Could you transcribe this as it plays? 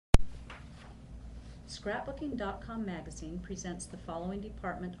Scrapbooking.com magazine presents the following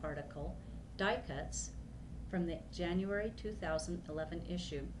department article, Die Cuts, from the January 2011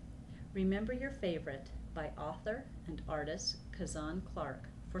 issue. Remember Your Favorite by author and artist Kazan Clark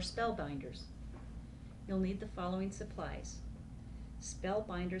for Spellbinders. You'll need the following supplies: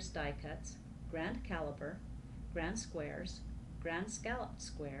 Spellbinders die cuts, grand caliber, grand squares, grand scallop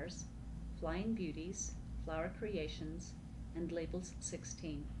squares, flying beauties, flower creations, and labels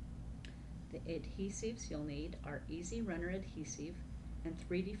 16. The adhesives you'll need are Easy Runner adhesive and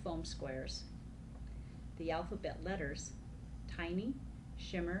 3D foam squares. The alphabet letters, tiny,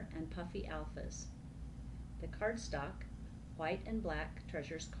 shimmer, and puffy alphas. The cardstock, white and black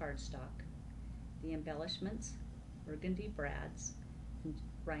Treasures cardstock. The embellishments, burgundy brads and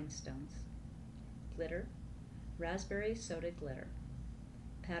rhinestones. Glitter, raspberry soda glitter.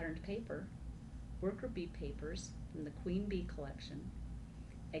 Patterned paper, worker bee papers from the Queen Bee collection.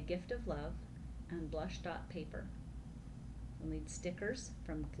 A Gift of Love, and blush dot paper. We'll need stickers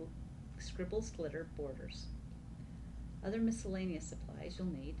from Scribbles Glitter Borders. Other miscellaneous supplies you'll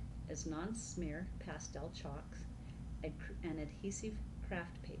need is non-smear pastel chalks and adhesive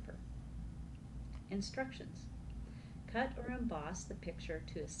craft paper. Instructions: cut or emboss the picture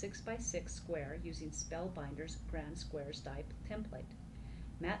to a 6x6 square using Spellbinders Grand Squares die template.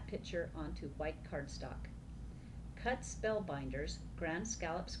 Matte picture onto white cardstock. Cut Spellbinders Grand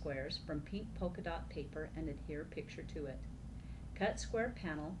Scallop squares from pink polka dot paper and adhere picture to it. Cut square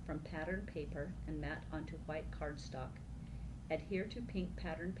panel from patterned paper and mat onto white cardstock. Adhere to pink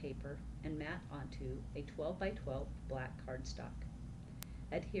patterned paper and mat onto a 12x12 black cardstock.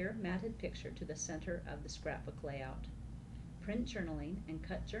 Adhere matted picture to the center of the scrapbook layout. Print journaling and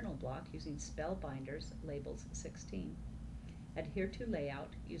cut journal block using Spellbinders labels 16. Adhere to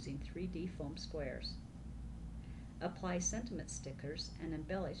layout using 3D foam squares. Apply sentiment stickers and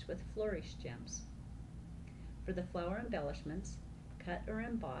embellish with flourish gems. For the flower embellishments, cut or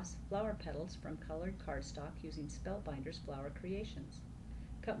emboss flower petals from colored cardstock using Spellbinders Flower Creations.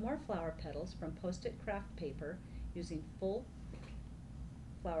 Cut more flower petals from Post-it craft paper using full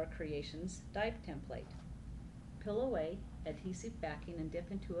Flower Creations die template. Peel away adhesive backing and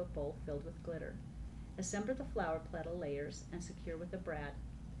dip into a bowl filled with glitter. Assemble the flower petal layers and secure with a brad.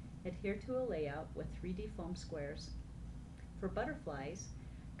 Adhere to a layout with 3D foam squares. For butterflies,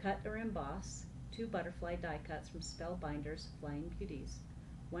 cut or emboss 2 butterfly die cuts from Spellbinders Flying Beauties,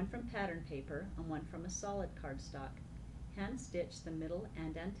 one from pattern paper and one from a solid cardstock. Hand stitch the middle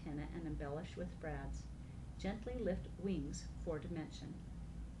and antenna and embellish with brads. Gently lift wings 4 dimension.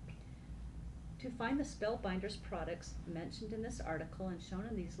 To find the Spellbinders products mentioned in this article and shown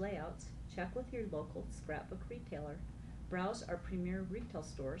in these layouts, check with your local scrapbook retailer. Browse our premier retail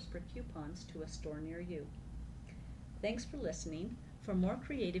stores for coupons to a store near you. Thanks for listening. For more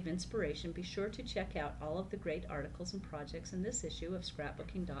creative inspiration, be sure to check out all of the great articles and projects in this issue of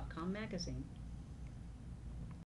Scrapbooking.com magazine.